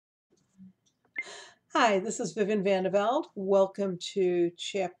Hi, this is Vivian Vande Velde. Welcome to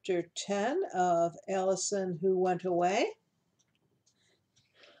Chapter 10 of Alison Who Went Away.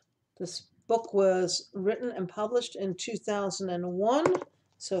 This book was written and published in 2001.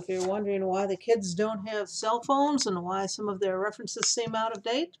 So if you're wondering why the kids don't have cell phones and why some of their references seem out of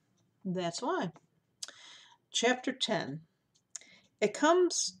date, that's why. Chapter 10.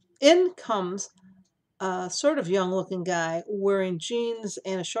 In comes a sort of young-looking guy wearing jeans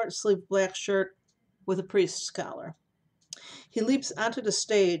and a short-sleeved black shirt with a priest's collar. He leaps onto the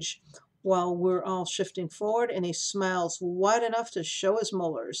stage while we're all shifting forward, and he smiles wide enough to show his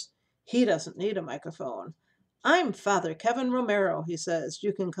molars. He doesn't need a microphone. I'm Father Kevin Romero, he says.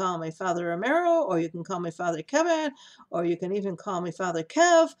 You can call me Father Romero, or you can call me Father Kevin, or you can even call me Father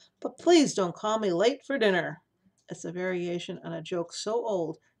Kev, but please don't call me late for dinner. It's a variation on a joke so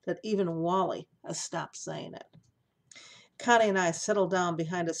old that even Wally has stopped saying it. Connie and I settled down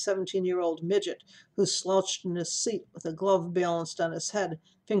behind a 17-year-old midget who slouched in his seat with a glove balanced on his head,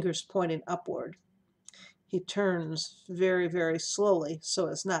 fingers pointing upward. He turns very, very slowly so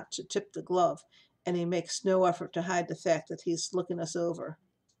as not to tip the glove, and he makes no effort to hide the fact that he's looking us over.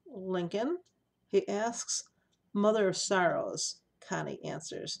 Lincoln? He asks. Mother of Sorrows, Connie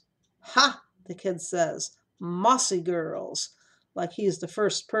answers. Ha! The kid says. Mossy girls, like he's the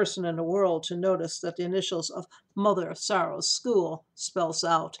first person in the world to notice that the initials of Mother of Sorrows School spells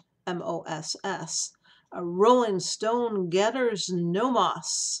out MOSS. A rolling stone gathers no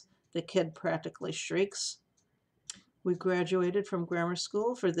moss, the kid practically shrieks. We graduated from grammar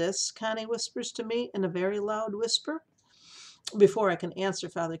school for this, Connie whispers to me in a very loud whisper. Before I can answer,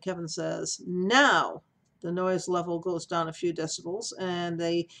 Father Kevin says, Now! The noise level goes down a few decibels, and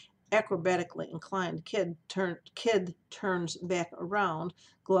the acrobatically inclined kid turns back around,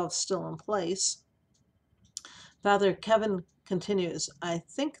 gloves still in place. Father Kevin continues, I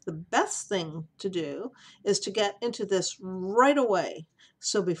think the best thing to do is to get into this right away.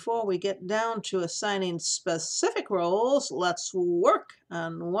 So before we get down to assigning specific roles, let's work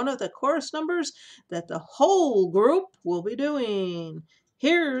on one of the chorus numbers that the whole group will be doing.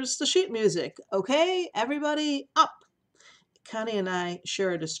 Here's the sheet music. Okay, everybody up. Connie and I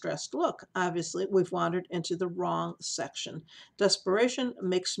share a distressed look. Obviously, we've wandered into the wrong section. Desperation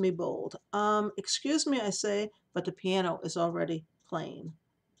makes me bold. Excuse me, I say, but the piano is already playing.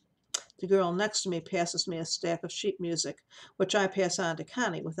 The girl next to me passes me a stack of sheet music, which I pass on to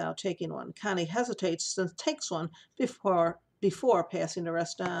Connie without taking one. Connie hesitates and takes one before passing the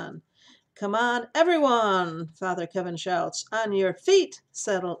rest on. Come on, everyone, Father Kevin shouts. On your feet,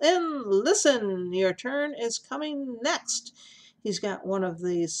 settle in, listen, your turn is coming next. He's got one of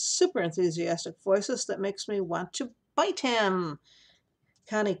these super enthusiastic voices that makes me want to bite him.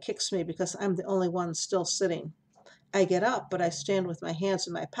 Connie kicks me because I'm the only one still sitting. I get up, but I stand with my hands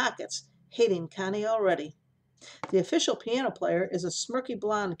in my pockets, hating Connie already. The official piano player is a smirky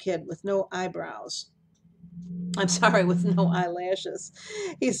blonde kid with no eyebrows. I'm sorry, with no eyelashes.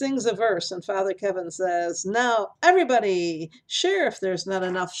 He sings a verse, and Father Kevin says, Now, everybody, share if there's not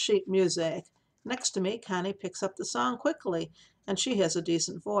enough sheet music. Next to me, Connie picks up the song quickly, and she has a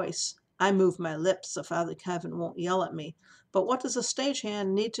decent voice. I move my lips so Father Kevin won't yell at me. But what does a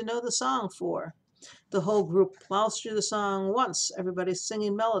stagehand need to know the song for? The whole group plows through the song once, everybody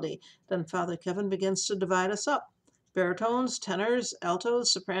singing melody. Then Father Kevin begins to divide us up. Baritones, tenors,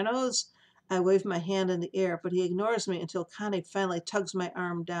 altos, sopranos. I wave my hand in the air, but he ignores me until Connie finally tugs my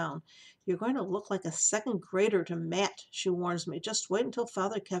arm down. You're going to look like a second grader to Matt, she warns me. Just wait until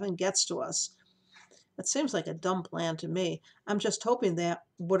Father Kevin gets to us. It seems like a dumb plan to me. I'm just hoping that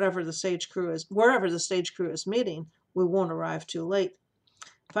wherever the stage crew is meeting, we won't arrive too late.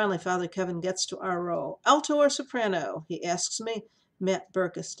 Finally, Father Kevin gets to our row. Alto or soprano? He asks me. Matt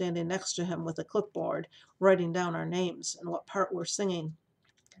Burke is standing next to him with a clipboard, writing down our names and what part we're singing.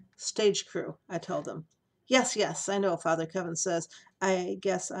 Stage crew, I tell them. Yes, yes, I know, Father Kevin says. I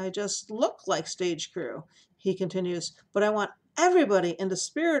guess I just look like stage crew. He continues, but I want everybody in the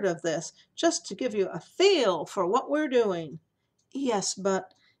spirit of this, just to give you a feel for what we're doing. Yes,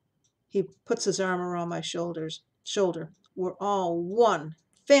 but he puts his arm around my shoulder. We're all one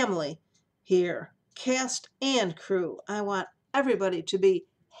family here, cast and crew. I want everybody to be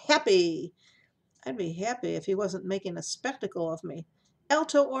happy. I'd be happy if he wasn't making a spectacle of me.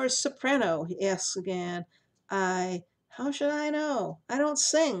 Alto or soprano? He asks again. How should I know? I don't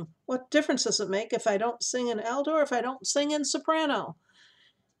sing. What difference does it make if I don't sing in alto or if I don't sing in soprano?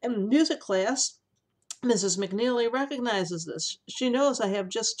 In music class, Mrs. McNeely recognizes this. She knows I have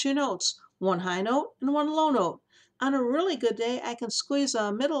just two notes, one high note and one low note. On a really good day, I can squeeze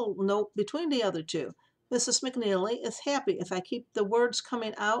a middle note between the other two. Mrs. McNeely is happy if I keep the words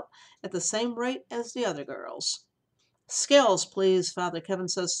coming out at the same rate as the other girls. Scales, please, Father Kevin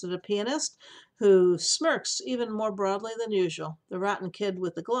says to the pianist, who smirks even more broadly than usual. The rotten kid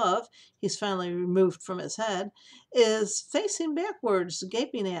with the glove, he's finally removed from his head, is facing backwards,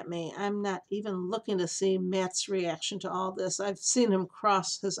 gaping at me. I'm not even looking to see Matt's reaction to all this. I've seen him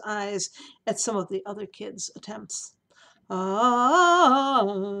cross his eyes at some of the other kids' attempts. Ah,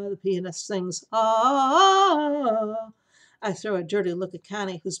 the pianist sings. Ah. I throw a dirty look at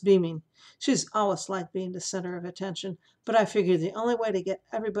Connie, who's beaming. She's always liked being the center of attention, but I figure the only way to get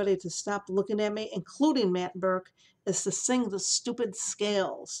everybody to stop looking at me, including Matt Burke, is to sing the stupid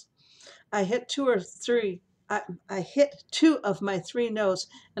scales. I hit two or three. I hit two of my three notes,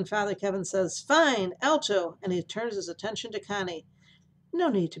 and Father Kevin says, "Fine, alto," and he turns his attention to Connie. "No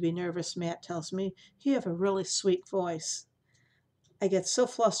need to be nervous," Matt tells me. "You have a really sweet voice." I get so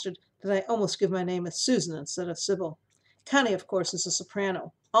flustered that I almost give my name as Susan instead of Sybil. Connie, of course, is a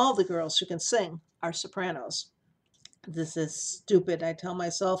soprano. All the girls who can sing are sopranos. This is stupid, I tell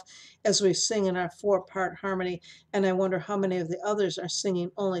myself, as we sing in our four-part harmony, and I wonder how many of the others are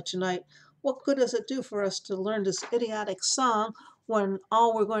singing only tonight. What good does it do for us to learn this idiotic song when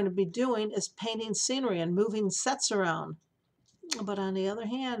all we're going to be doing is painting scenery and moving sets around? But on the other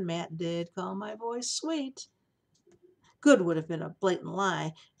hand, Matt did call my voice sweet. Good would have been a blatant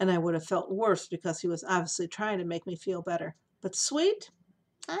lie, and I would have felt worse because he was obviously trying to make me feel better. But sweet?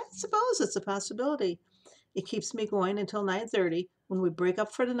 I suppose it's a possibility. It keeps me going until 9:30 when we break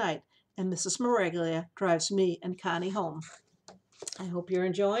up for the night and Mrs. Maraglia drives me and Connie home. I hope you're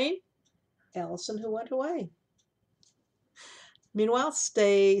enjoying Alison Who Went Away. Meanwhile,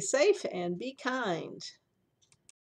 stay safe and be kind.